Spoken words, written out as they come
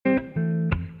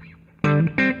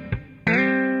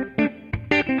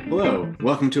Hello,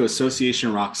 welcome to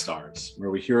Association Rockstars, where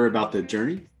we hear about the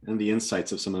journey and the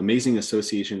insights of some amazing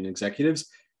association executives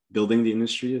building the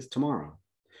industry of tomorrow.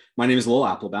 My name is Lowell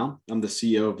Applebaum. I'm the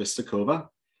CEO of Vistacova,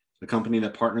 a company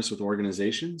that partners with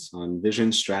organizations on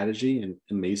vision, strategy, and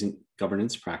amazing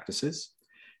governance practices.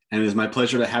 And it is my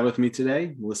pleasure to have with me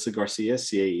today, Melissa Garcia,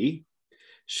 CAE.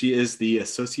 She is the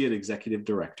Associate Executive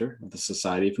Director of the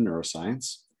Society for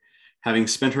Neuroscience. Having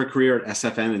spent her career at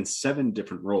SFN in 7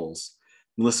 different roles,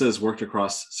 Melissa has worked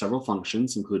across several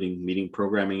functions, including meeting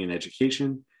programming and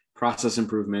education, process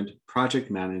improvement,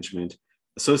 project management,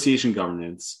 association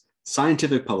governance,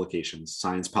 scientific publications,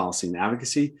 science policy and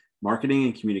advocacy, marketing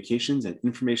and communications, and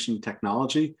information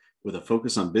technology, with a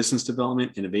focus on business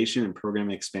development, innovation, and program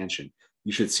expansion.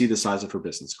 You should see the size of her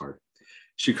business card.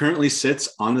 She currently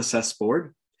sits on the CES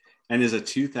board and is a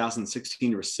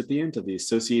 2016 recipient of the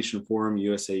Association Forum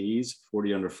USAE's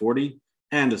 40 Under 40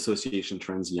 and Association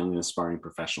Trends Young and Aspiring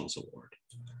Professionals Award.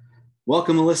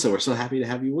 Welcome, Melissa. We're so happy to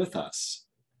have you with us.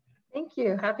 Thank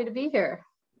you. Happy to be here.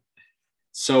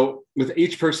 So with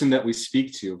each person that we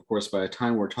speak to, of course, by the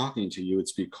time we're talking to you,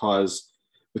 it's because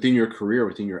within your career,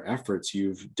 within your efforts,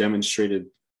 you've demonstrated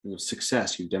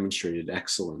success, you've demonstrated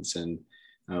excellence. And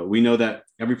we know that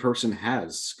every person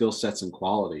has skill sets and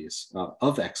qualities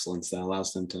of excellence that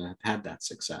allows them to have had that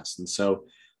success. And so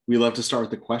we love to start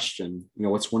with the question,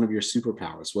 what's one of your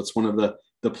superpowers? What's one of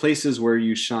the places where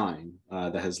you shine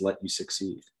that has let you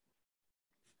succeed?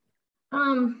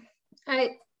 I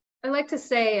like to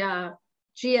say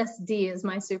GSD is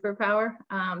my superpower.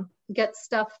 Get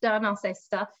stuff done. I'll say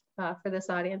stuff for this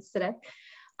audience today.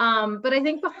 But I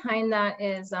think behind that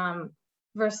is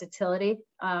versatility.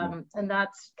 And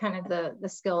that's kind of the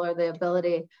skill or the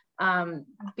ability,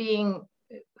 being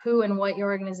who and what your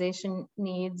organization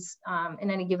needs in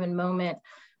any given moment.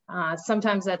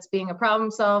 Sometimes that's being a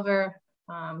problem solver.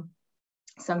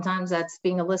 Sometimes that's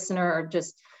being a listener or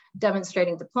just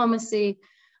demonstrating diplomacy.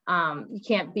 You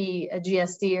can't be a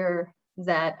GSDer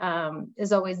that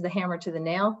is always the hammer to the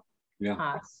nail.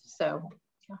 Yeah.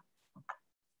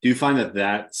 Do you find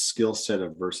that skill set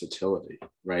of versatility,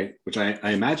 right? Which I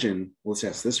imagine, let's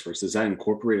ask this first, does that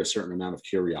incorporate a certain amount of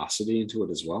curiosity into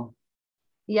it as well?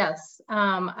 Yes,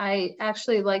 I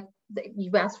actually like that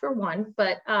you asked for one,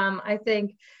 but I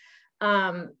think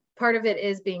part of it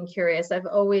is being curious. I've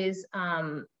always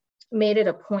made it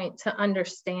a point to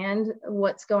understand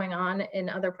what's going on in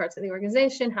other parts of the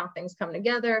organization, how things come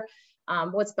together,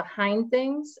 what's behind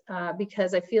things,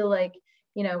 because I feel like,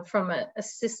 from a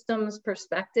systems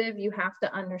perspective, you have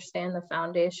to understand the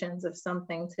foundations of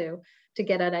something to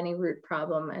get at any root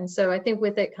problem. And so I think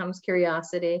with it comes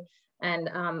curiosity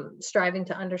and striving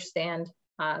to understand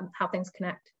how things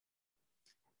connect.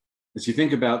 As you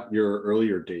think about your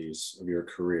earlier days of your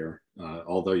career,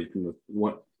 although you've been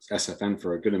with SFN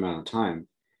for a good amount of time,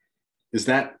 is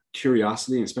that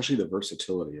curiosity, and especially the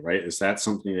versatility, right? Is that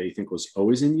something that you think was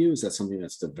always in you? Is that something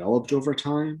that's developed over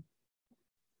time?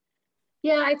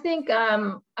 Yeah, I think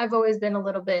I've always been a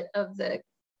little bit of the,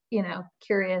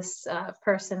 curious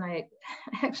person. I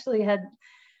actually had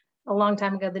a long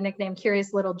time ago the nickname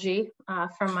Curious Little G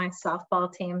from my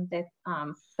softball team.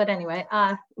 But anyway,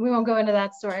 we won't go into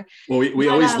that story. Well, we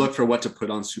always look for what to put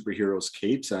on superheroes'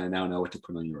 capes, and I now know what to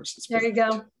put on yours. There you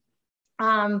go.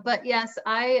 But yes,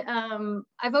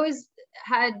 I've always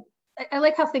had, I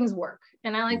like how things work,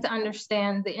 and I like to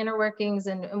understand the inner workings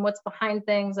and what's behind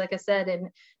things, like I said, and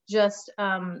just,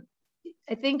 I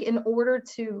think in order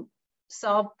to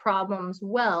solve problems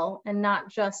well, and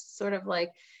not just sort of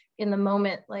like in the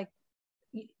moment, like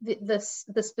the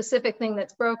specific thing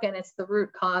that's broken, it's the root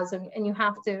cause, and you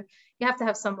have to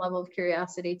have some level of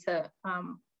curiosity to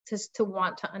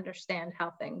want to understand how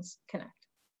things connect.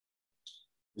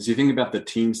 As you think about the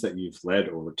teams that you've led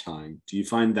over time, do you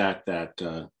find that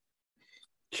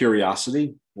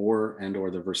curiosity or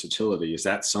the versatility, is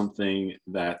that something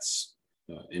that's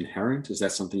inherent? Is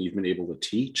that something you've been able to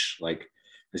teach? Like,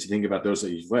 as you think about those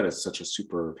that you've led as such a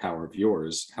superpower of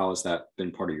yours, how has that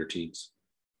been part of your teams?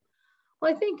 Well,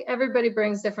 I think everybody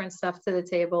brings different stuff to the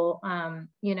table.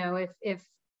 If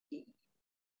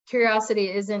curiosity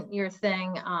isn't your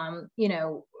thing,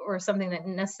 or something that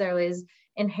necessarily is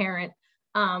inherent,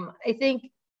 I think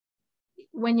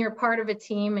when you're part of a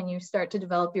team and you start to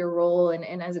develop your role, and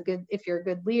if you're a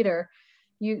good leader,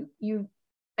 you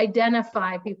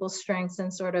identify people's strengths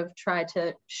and sort of try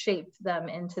to shape them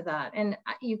into that. And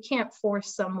you can't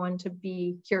force someone to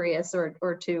be curious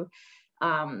or to,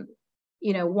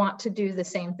 want to do the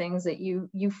same things that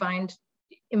you find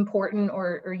important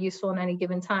or useful in any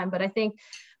given time. But I think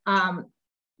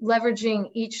leveraging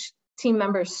each team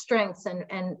members' strengths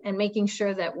and making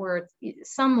sure that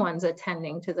someone's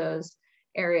attending to those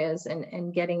areas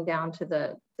and getting down to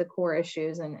the core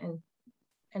issues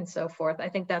and so forth. I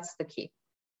think that's the key.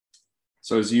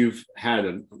 So as you've had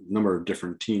a number of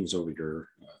different teams over your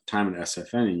time at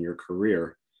SFN in your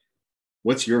career,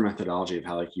 what's your methodology of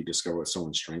how like you discover what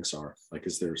someone's strengths are? Like,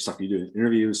 is there stuff you do in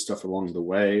interviews, stuff along the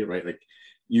way, right? Like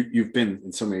you've been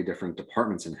in so many different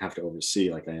departments and have to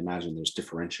oversee, like I imagine there's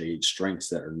differentiated strengths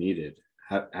that are needed.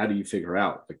 How do you figure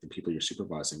out like the people you're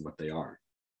supervising, what they are?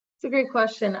 It's a great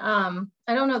question. I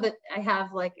don't know that I have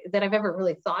that I've ever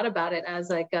really thought about it as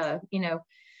like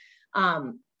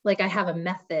I have a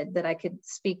method that I could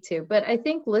speak to, but I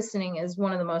think listening is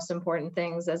one of the most important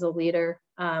things as a leader,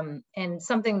 and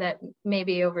something that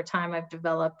maybe over time I've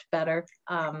developed better.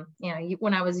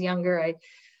 When I was younger, I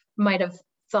might have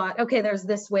thought, okay, there's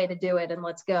this way to do it and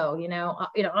let's go,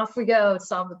 off we go,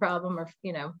 solve the problem, or,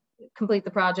 complete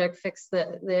the project, fix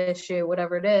the issue,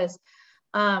 whatever it is.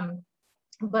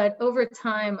 But over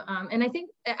time, and I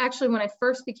think actually when I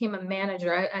first became a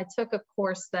manager, I took a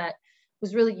course that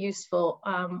was really useful,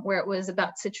 where it was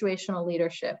about situational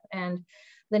leadership and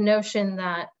the notion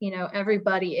that,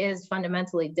 everybody is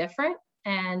fundamentally different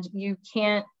and you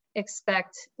can't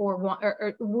expect or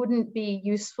wouldn't be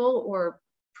useful or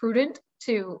prudent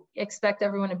to expect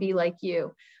everyone to be like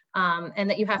you, and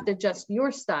that you have to adjust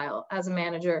your style as a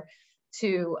manager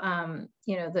to,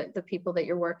 the people that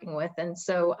you're working with. And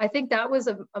so I think that was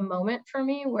a moment for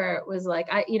me where it was like,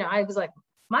 I was like,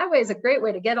 my way is a great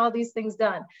way to get all these things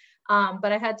done.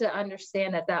 But I had to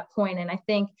understand at that point. And I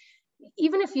think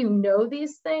even if you know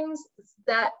these things,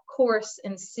 that course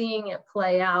and seeing it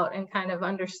play out and kind of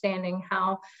understanding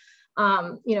how,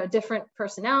 different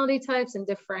personality types and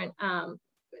different,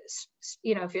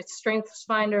 if it's strengths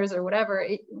finders or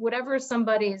whatever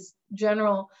somebody's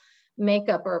general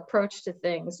makeup or approach to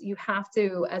things, you have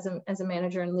to, as a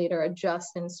manager and leader,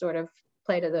 adjust and sort of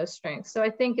play to those strengths. So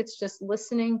I think it's just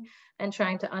listening and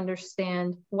trying to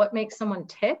understand what makes someone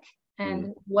tick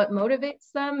and what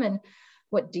motivates them and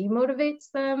what demotivates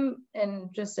them,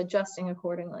 and just adjusting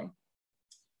accordingly.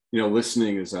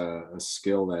 Listening is a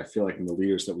skill that I feel like in the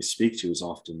leaders that we speak to is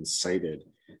often cited.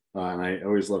 And I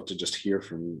always love to just hear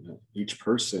from each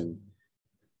person,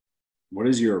 what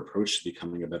is your approach to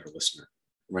becoming a better listener,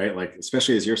 right? Like,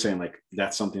 especially as you're saying, like,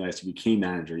 that's something as you became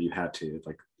manager, you had to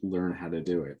like learn how to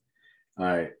do it.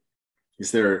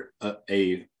 Is there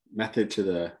a method to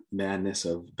the madness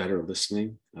of better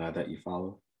listening that you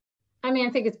follow? I mean,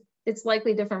 I think it's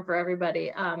likely different for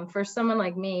everybody. For someone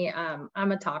like me,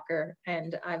 I'm a talker,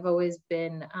 and I've always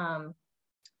been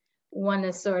one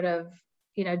to sort of,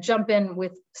 jump in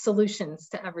with solutions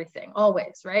to everything,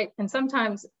 always, right? And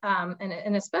sometimes,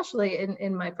 and especially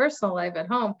in my personal life at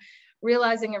home,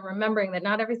 realizing and remembering that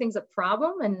not everything's a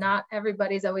problem and not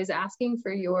everybody's always asking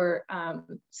for your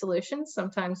solutions.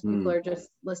 Sometimes people are just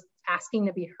asking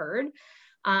to be heard.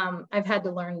 I've had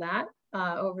to learn that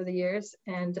over the years.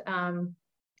 And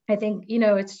I think,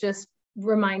 it's just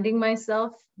reminding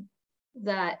myself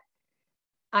that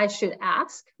I should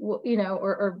ask,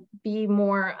 or be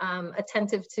more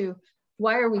attentive to,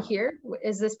 why are we here?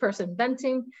 Is this person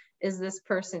venting? Is this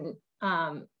person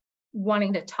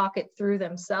wanting to talk it through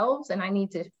themselves, and I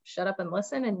need to shut up and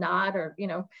listen and nod, or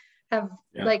have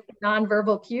like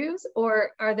nonverbal cues,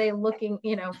 or are they looking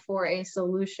for a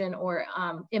solution or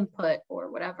input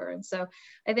or whatever? And so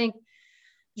I think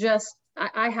just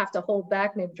I have to hold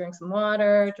back, maybe drink some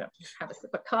water, have a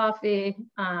sip of coffee,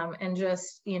 and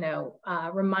just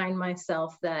remind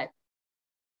myself that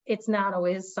it's not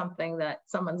always something that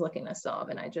someone's looking to solve,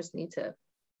 and I just need to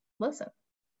listen.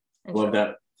 Love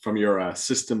that. From your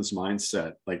systems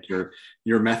mindset, like your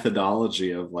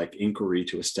methodology of like inquiry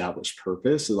to establish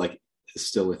purpose is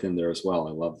still within there as well.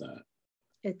 I love that.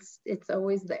 It's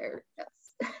always there.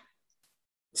 Yes.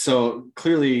 So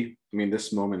clearly, I mean,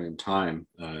 this moment in time,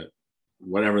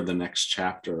 whatever the next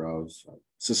chapter of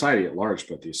society at large,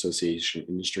 but the association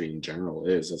industry in general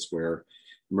that's where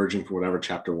emerging from whatever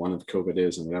chapter 1 of COVID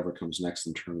is and whatever comes next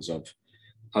in terms of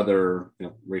other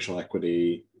racial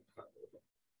equity,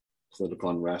 political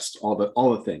unrest, all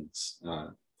the things.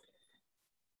 I'm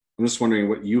just wondering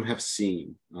what you have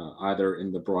seen either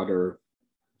in the broader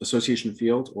association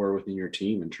field or within your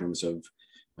team in terms of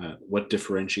what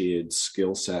differentiated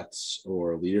skill sets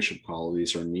or leadership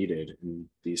qualities are needed in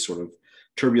these sort of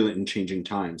turbulent and changing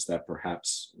times that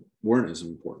perhaps weren't as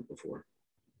important before.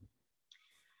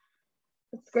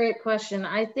 That's a great question.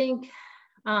 I think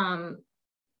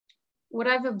what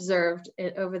I've observed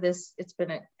over this,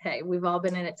 we've all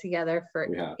been in it together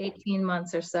for 18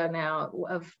 months or so now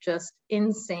of just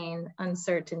insane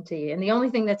uncertainty. And the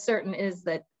only thing that's certain is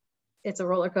that it's a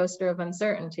roller coaster of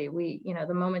uncertainty.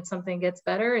 The moment something gets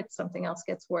better, it's something else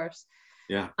gets worse.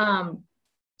 Yeah.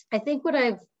 I think what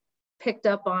I've picked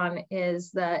up on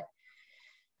is that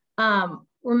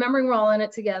remembering we're all in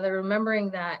it together,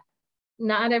 remembering that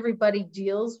not everybody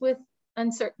deals with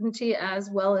uncertainty as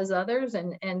well as others,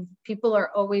 and people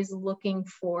are always looking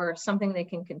for something they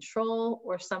can control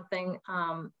or something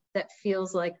that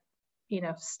feels like,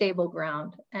 stable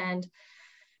ground. And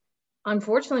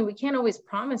unfortunately, we can't always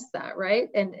promise that, right?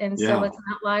 And so let's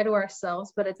not lie to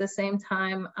ourselves, but at the same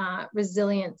time,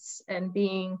 resilience and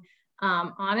being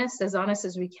honest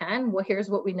as we can. Well, here's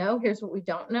what we know, here's what we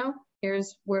don't know,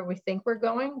 here's where we think we're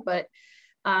going, but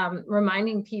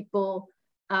reminding people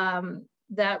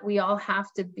that we all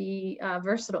have to be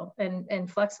versatile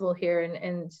and flexible here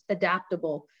and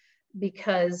adaptable,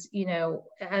 because,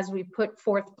 as we put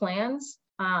forth plans,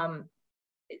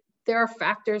 there are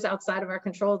factors outside of our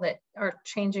control that are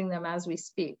changing them as we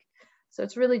speak. So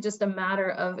it's really just a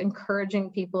matter of encouraging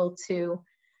people to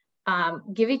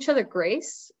give each other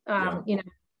grace.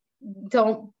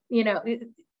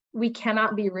 We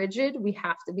cannot be rigid. We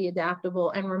have to be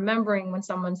adaptable, and remembering when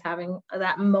someone's having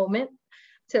that moment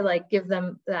to give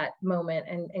them that moment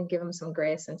and give them some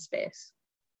grace and space.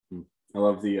 I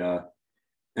love the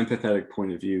empathetic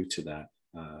point of view to that.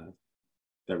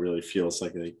 That really feels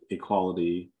like a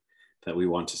quality that we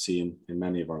want to see in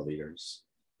many of our leaders.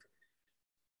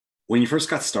 When you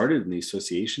first got started in the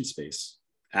association space,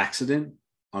 accident,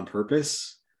 on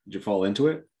purpose? Did you fall into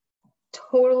it?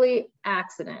 Totally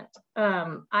accident.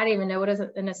 I didn't even know what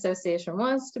an association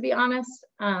was, to be honest.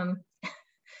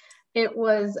 It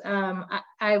was,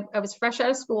 I was fresh out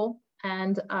of school,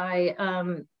 and I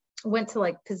went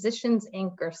to Positions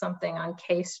Inc. or something on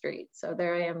K Street. So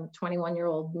there I am,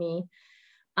 21-year-old me.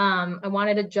 I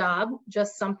wanted a job,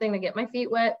 just something to get my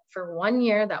feet wet for 1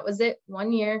 year. That was it,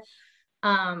 1 year.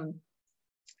 And,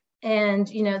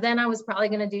 then I was probably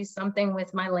going to do something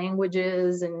with my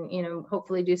languages and,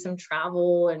 hopefully do some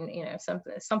travel and,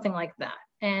 something like that.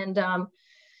 And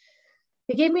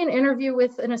they gave me an interview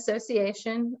with an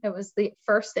association. It was the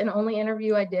first and only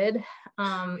interview I did.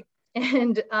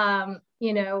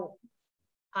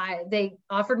 They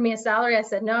offered me a salary. I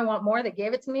said, no, I want more. They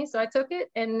gave it to me. So I took it.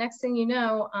 And next thing you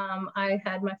know, I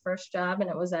had my first job, and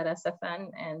it was at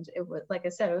SFN. And it was, like I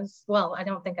said, I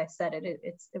don't think I said it.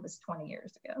 It was 20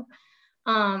 years ago.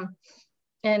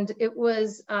 And it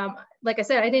was, like I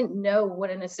said, I didn't know what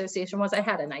an association was. I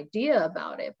had an idea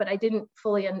about it, but I didn't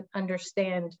fully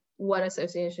understand what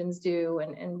associations do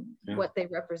and what they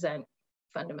represent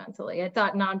fundamentally. I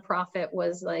thought nonprofit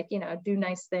was do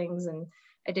nice things, and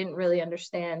I didn't really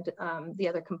understand the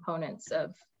other components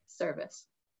of service.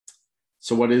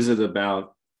 So what is it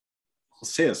about, I'll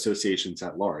say associations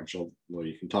at large, well,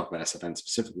 you can talk about SFN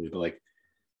specifically, but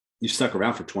you stuck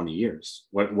around for 20 years.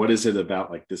 What is it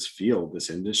about this field, this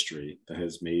industry, that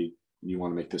has made you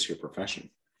want to make this your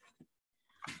profession?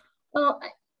 Well,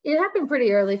 it happened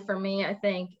pretty early for me, I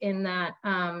think, in that,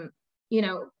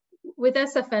 with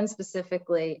SFN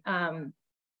specifically,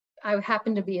 I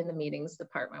happened to be in the meetings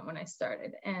department when I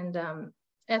started, and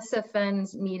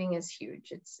SFN's meeting is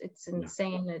huge. It's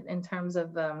insane in terms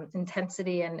of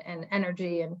intensity and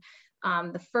energy. And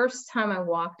the first time I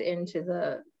walked into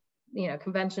the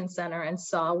convention center and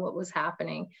saw what was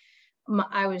happening,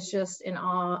 I was just in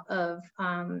awe of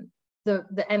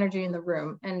the energy in the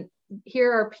room. And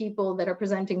here are people that are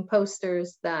presenting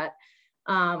posters that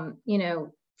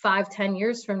 5-10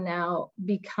 years from now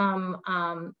become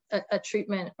a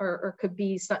treatment or could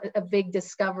be a big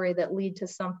discovery that lead to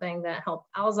something that help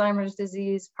Alzheimer's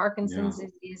disease, Parkinson's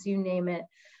disease, you name it.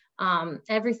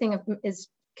 Everything is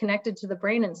connected to the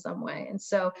brain in some way. And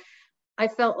so I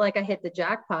felt like I hit the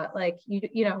jackpot.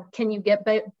 Can you get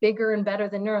bigger and better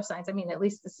than neuroscience? I mean, at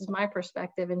least this is my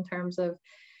perspective in terms of,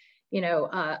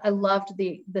 I loved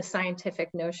the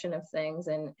scientific notion of things,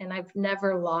 and I've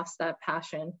never lost that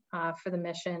passion for the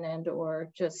mission and or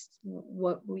just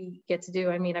what we get to do.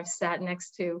 I mean, I've sat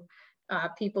next to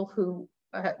people who,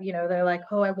 they're like,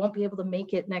 oh, I won't be able to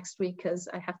make it next week because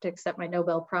I have to accept my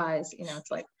Nobel Prize.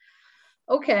 It's like,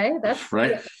 okay, that's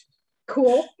right.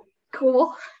 Cool.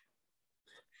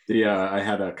 I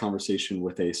had a conversation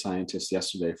with a scientist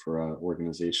yesterday for an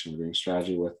organization we're doing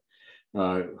strategy with,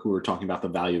 who were talking about the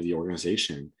value of the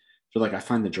organization. They're like, I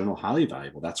find the journal highly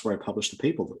valuable. That's where I published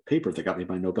the paper that got me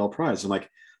my Nobel Prize. I'm like,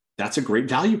 that's a great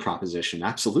value proposition.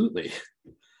 Absolutely.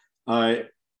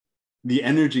 The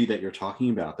energy that you're talking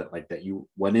about, that you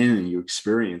went in and you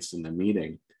experienced in the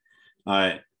meeting,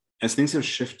 as things have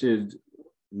shifted,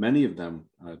 many of them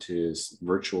to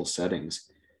virtual settings,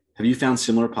 have you found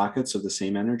similar pockets of the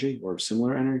same energy or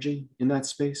similar energy in that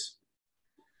space?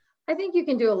 I think you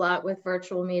can do a lot with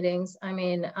virtual meetings. I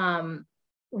mean,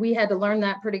 we had to learn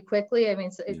that pretty quickly. I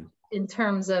mean, in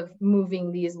terms of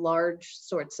moving these large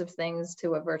sorts of things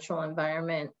to a virtual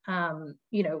environment,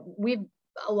 you know,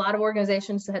 a lot of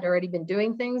organizations had already been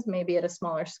doing things, maybe at a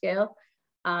smaller scale.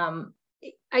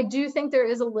 I do think there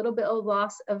is a little bit of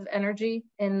loss of energy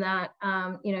in that,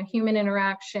 you know, human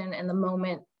interaction and the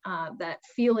moment, that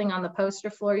feeling on the poster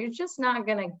floor. You're just not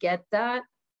going to get that.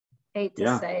 Hate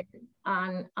to say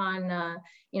on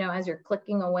you know, as you're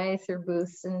clicking away through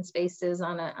booths and spaces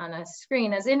on a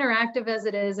screen, as interactive as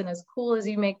it is and as cool as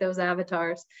you make those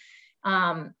avatars,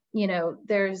 you know,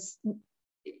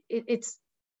 it's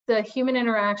the human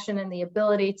interaction and the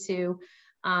ability to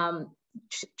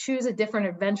choose a different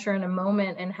adventure in a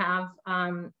moment and have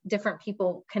different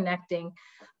people connecting.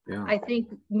 I think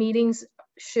meetings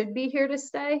should be here to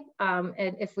stay,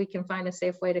 and if we can find a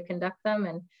safe way to conduct them.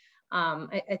 And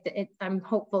I'm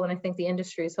hopeful, and I think the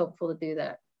industry is hopeful to do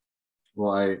that.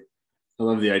 Well, I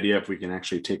love the idea if we can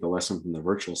actually take a lesson from the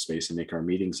virtual space and make our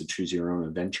meetings a choose your own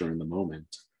adventure in the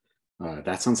moment.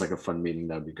 That sounds like a fun meeting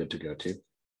that would be good to go to.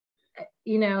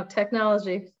 You know,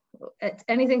 technology,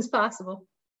 anything's possible.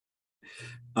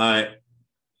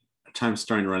 Time's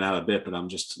starting to run out a bit, but I'm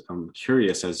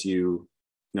curious, as you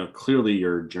know, clearly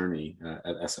your journey at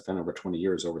SFN over 20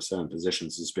 years, over 7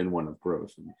 positions, has been one of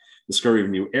growth and discovery of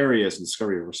new areas and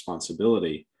discovery of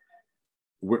responsibility.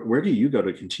 Where do you go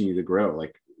to continue to grow,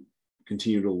 like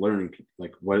continue to learn?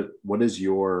 Like what is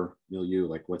your milieu?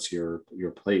 Like what's your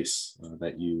place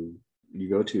that you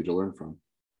go to learn from?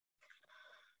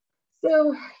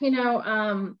 So, you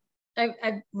know,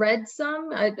 I've read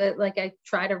some. I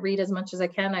try to read as much as I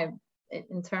can.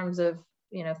 In terms of,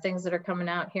 you know, things that are coming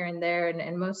out here and there,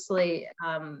 and mostly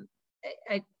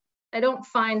I don't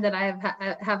find that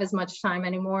I have as much time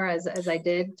anymore as I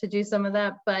did to do some of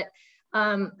that, but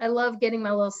I love getting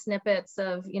my little snippets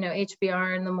of, you know,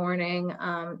 HBR in the morning.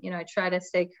 You know, I try to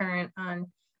stay current on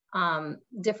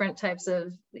different types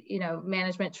of, you know,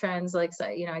 management trends. Like, so,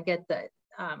 you know, I get the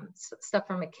stuff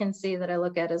from McKinsey that I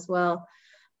look at as well.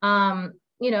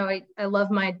 You know, I love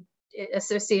my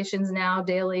Associations Now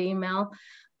daily email.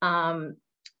 And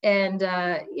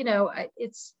you know,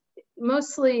 it's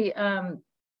mostly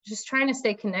just trying to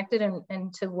stay connected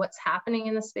and to what's happening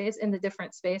in the space, in the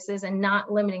different spaces, and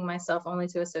not limiting myself only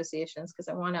to associations, because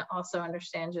I want to also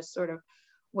understand just sort of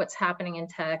what's happening in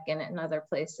tech and in other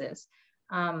places.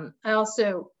 I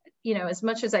also, you know, as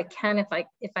much as I can, if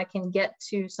I can get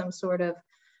to some sort of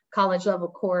college level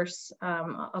course,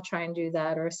 I'll try and do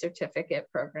that, or a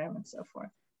certificate program and so forth.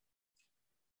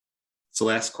 So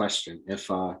last question,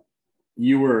 if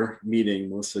you were meeting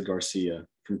Melissa Garcia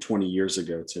from 20 years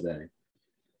ago today,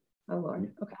 oh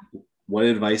Lord, okay, what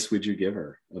advice would you give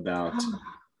her about,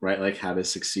 right, like how to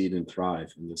succeed and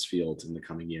thrive in this field in the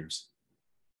coming years?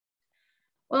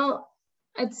 Well,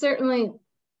 I'd suggest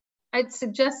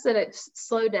that it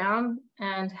slow down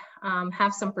and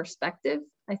have some perspective.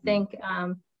 I think I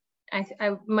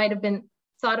might have been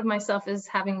thought of myself as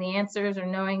having the answers or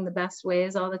knowing the best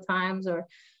ways all the times, or,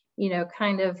 you know,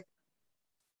 kind of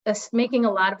making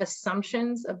a lot of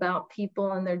assumptions about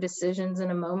people and their decisions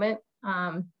in a moment.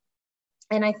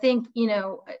 And I think, you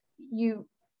know, you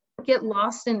get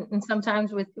lost in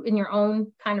sometimes in your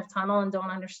own kind of tunnel and don't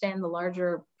understand the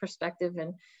larger perspective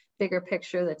and bigger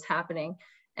picture that's happening,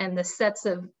 and the sets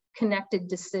of connected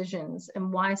decisions,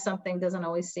 and why something doesn't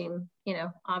always seem, you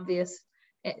know, obvious.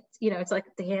 You know, it's like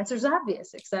the answer's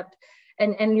obvious, except,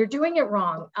 and you're doing it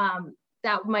wrong.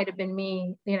 That might have been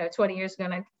me, you know, 20 years ago,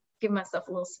 and I'd give myself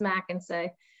a little smack and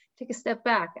say, take a step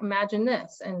back, imagine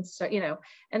this. And so, you know,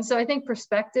 and so I think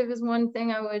perspective is one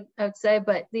thing I would say,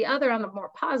 but the other, on a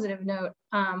more positive note,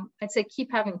 I'd say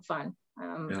keep having fun.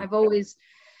 I've always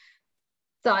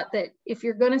thought that if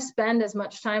you're going to spend as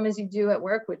much time as you do at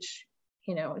work, which,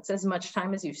 you know, it's as much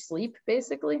time as you sleep,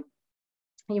 basically,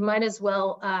 you might as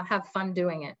well have fun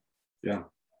doing it. Yeah.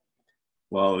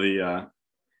 Well,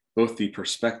 both the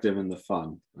perspective and the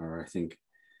fun are, I think,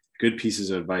 good pieces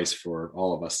of advice for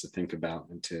all of us to think about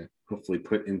and to hopefully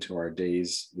put into our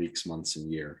days, weeks, months, and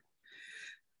year.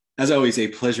 As always, a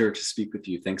pleasure to speak with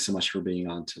you. Thanks so much for being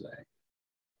on today.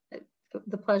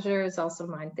 The pleasure is also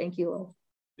mine. Thank you, Lowell.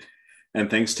 And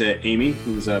thanks to Amy,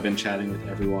 who's been chatting with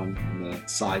everyone in the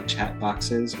side chat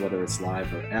boxes, whether it's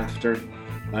live or after,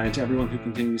 and to everyone who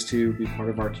continues to be part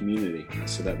of our community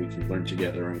so that we can learn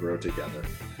together and grow together.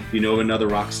 If you know of another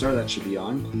rock star that should be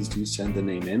on, please do send the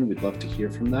name in. We'd love to hear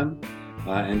from them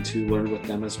and to learn with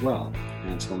them as well.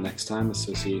 And until next time,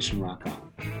 Association Rock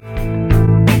On.